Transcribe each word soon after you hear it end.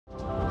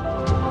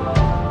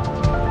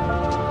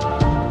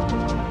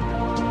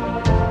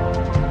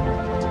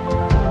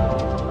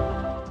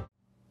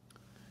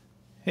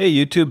Hey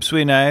YouTube,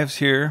 Sweetknives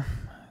here.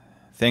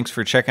 Thanks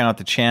for checking out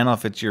the channel.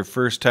 If it's your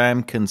first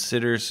time,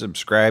 consider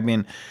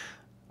subscribing.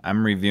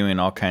 I'm reviewing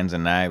all kinds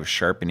of knives,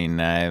 sharpening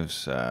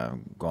knives,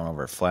 going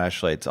over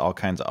flashlights, all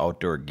kinds of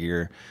outdoor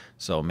gear.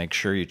 So make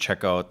sure you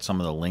check out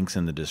some of the links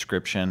in the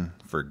description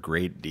for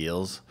great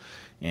deals.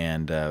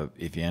 And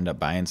if you end up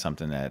buying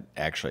something, that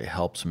actually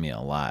helps me a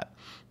lot.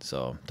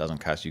 So it doesn't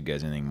cost you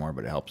guys anything more,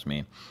 but it helps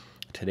me.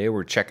 Today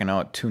we're checking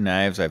out two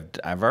knives.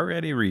 I've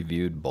already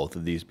reviewed both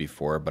of these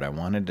before, but I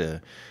wanted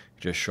to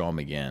just show them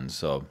again.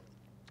 So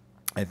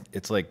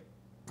it's like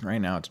right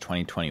now it's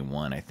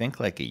 2021. I think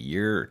like a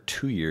year or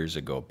 2 years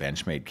ago,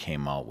 Benchmade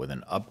came out with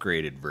an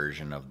upgraded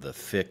version of the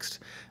fixed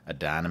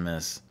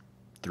Adamas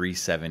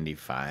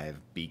 375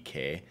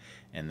 BK,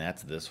 and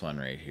that's this one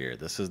right here.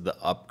 This is the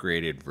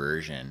upgraded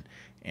version,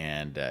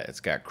 and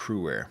it's got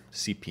Cruwear,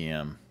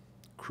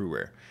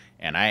 cpm-cruwear.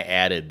 And I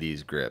added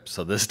these grips,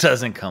 so this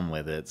doesn't come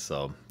with it.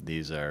 So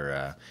these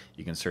are,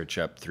 you can search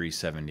up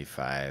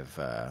 375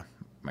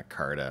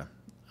 micarta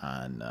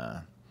on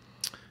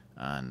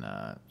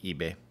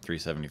eBay,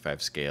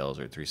 375 scales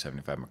or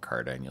 375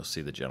 micarta, and you'll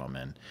see the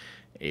gentleman.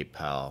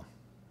 Apal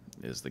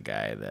is the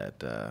guy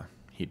that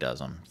he does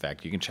them. In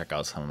fact, you can check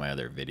out some of my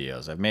other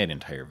videos. I've made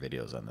entire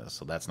videos on this,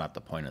 so that's not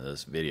the point of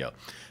this video.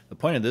 The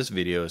point of this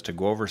video is to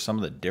go over some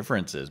of the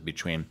differences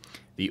between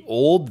the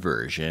old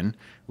version,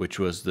 which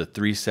was the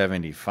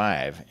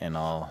 375, and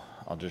I'll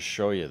just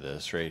show you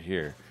this right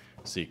here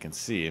so you can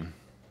see.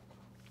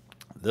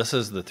 This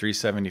is the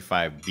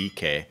 375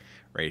 BK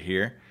right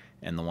here,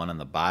 and the one on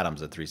the bottom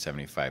is the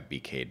 375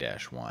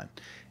 BK-1.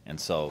 And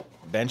so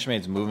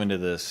Benchmade's moving to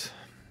this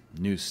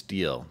new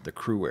steel, the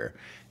Cruwear,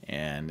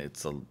 and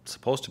it's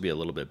supposed to be a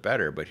little bit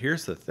better. But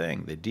here's the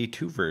thing, the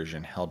D2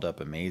 version held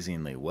up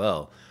amazingly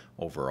well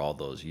over all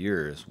those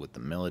years with the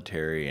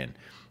military and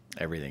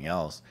everything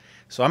else.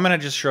 So I'm going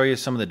to just show you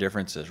some of the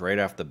differences right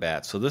off the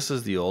bat. So this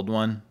is the old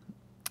one,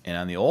 and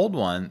on the old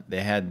one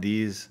they had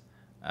these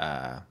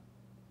cutouts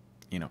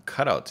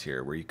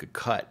here where you could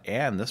cut,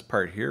 and this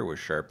part here was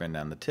sharpened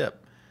on the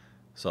tip.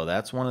 So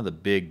that's one of the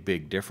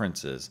big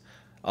differences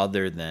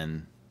other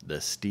than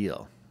the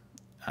steel.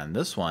 On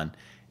this one,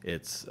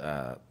 it's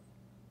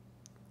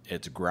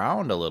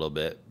ground a little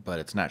bit, but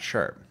it's not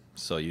sharp.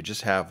 So you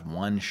just have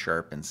one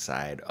sharpened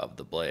side of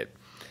the blade.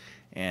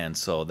 And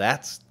so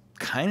that's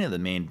kind of the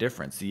main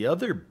difference. The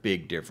other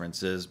big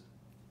difference is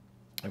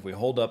if we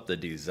hold up the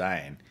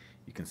design,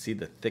 you can see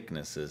the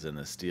thicknesses in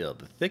the steel.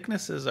 The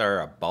thicknesses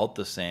are about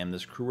the same.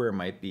 This Cruwear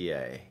might be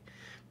a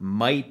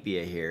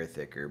hair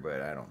thicker,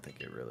 but I don't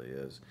think it really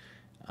is.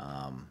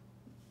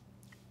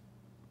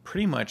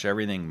 Pretty much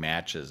everything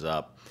matches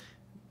up.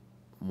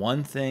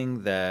 One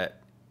thing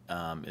that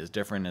is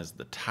different is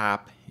the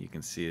top. You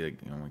can see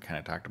that, we kind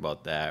of talked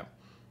about that.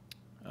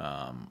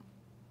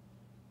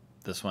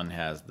 This one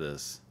has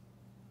this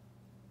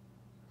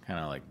kind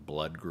of like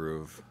blood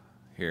groove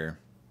here.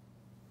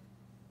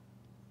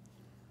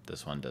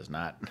 This one does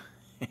not.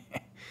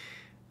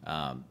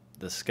 The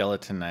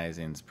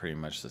skeletonizing is pretty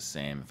much the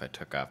same if I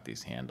took off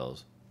these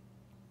handles.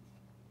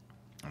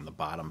 On the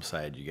bottom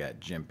side, you got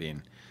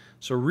jimping.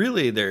 So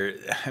really,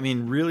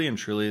 really and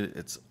truly,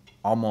 it's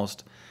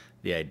almost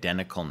the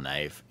identical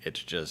knife.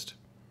 It's just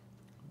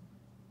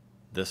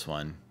this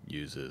one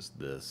uses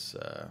this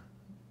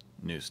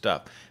new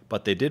stuff,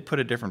 but they did put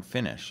a different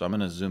finish. So I'm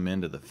going to zoom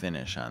into the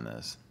finish on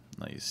this.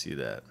 Let you see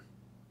that.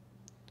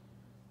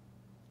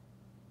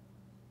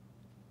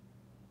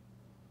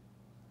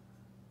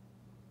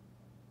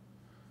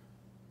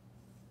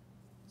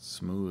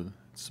 Smooth,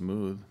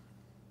 smooth.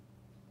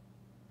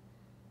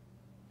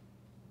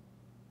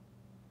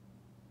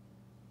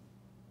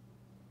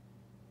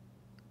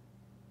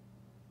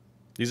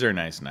 These are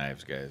nice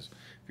knives, guys.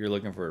 If you're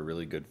looking for a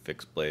really good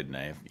fixed blade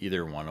knife,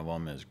 either one of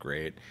them is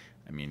great.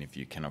 I mean, if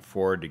you can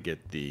afford to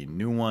get the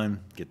new one,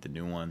 get the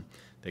new one.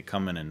 They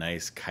come in a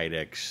nice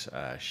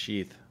Kydex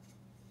sheath,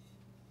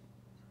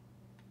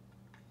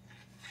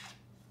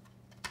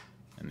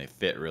 and they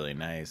fit really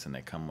nice, and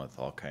they come with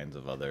all kinds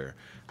of other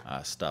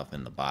stuff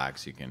in the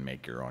box. You can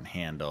make your own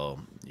handle,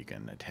 you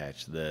can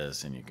attach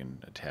this, and you can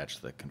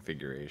attach the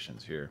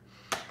configurations here.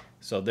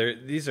 So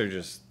these are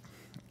just,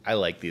 I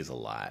like these a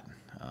lot.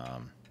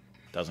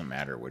 Doesn't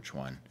matter which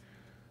one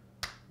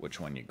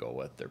you go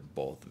with. They're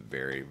both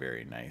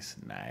very nice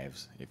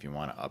knives. If you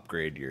want to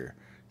upgrade your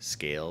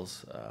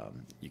scales,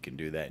 you can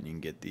do that, and you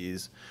can get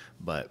these,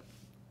 but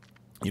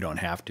you don't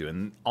have to.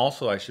 And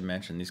also, I should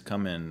mention, these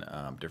come in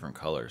different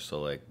colors. So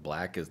like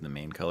black is the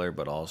main color,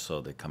 but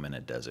also they come in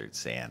a desert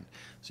sand.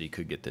 So you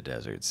could get the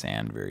desert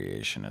sand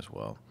variation as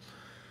well.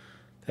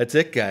 That's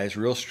it, guys.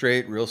 Real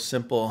straight, real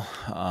simple.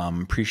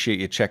 Appreciate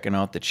you checking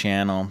out the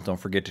channel. Don't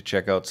forget to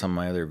check out some of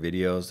my other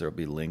videos. There'll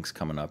be links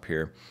coming up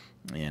here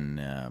in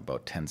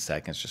about 10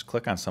 seconds. Just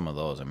click on some of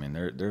those. I mean,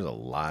 there's a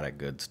lot of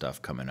good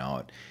stuff coming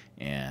out,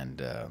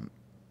 and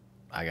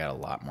I got a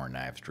lot more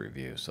knives to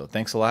review. So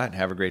thanks a lot.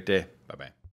 Have a great day. Bye-bye.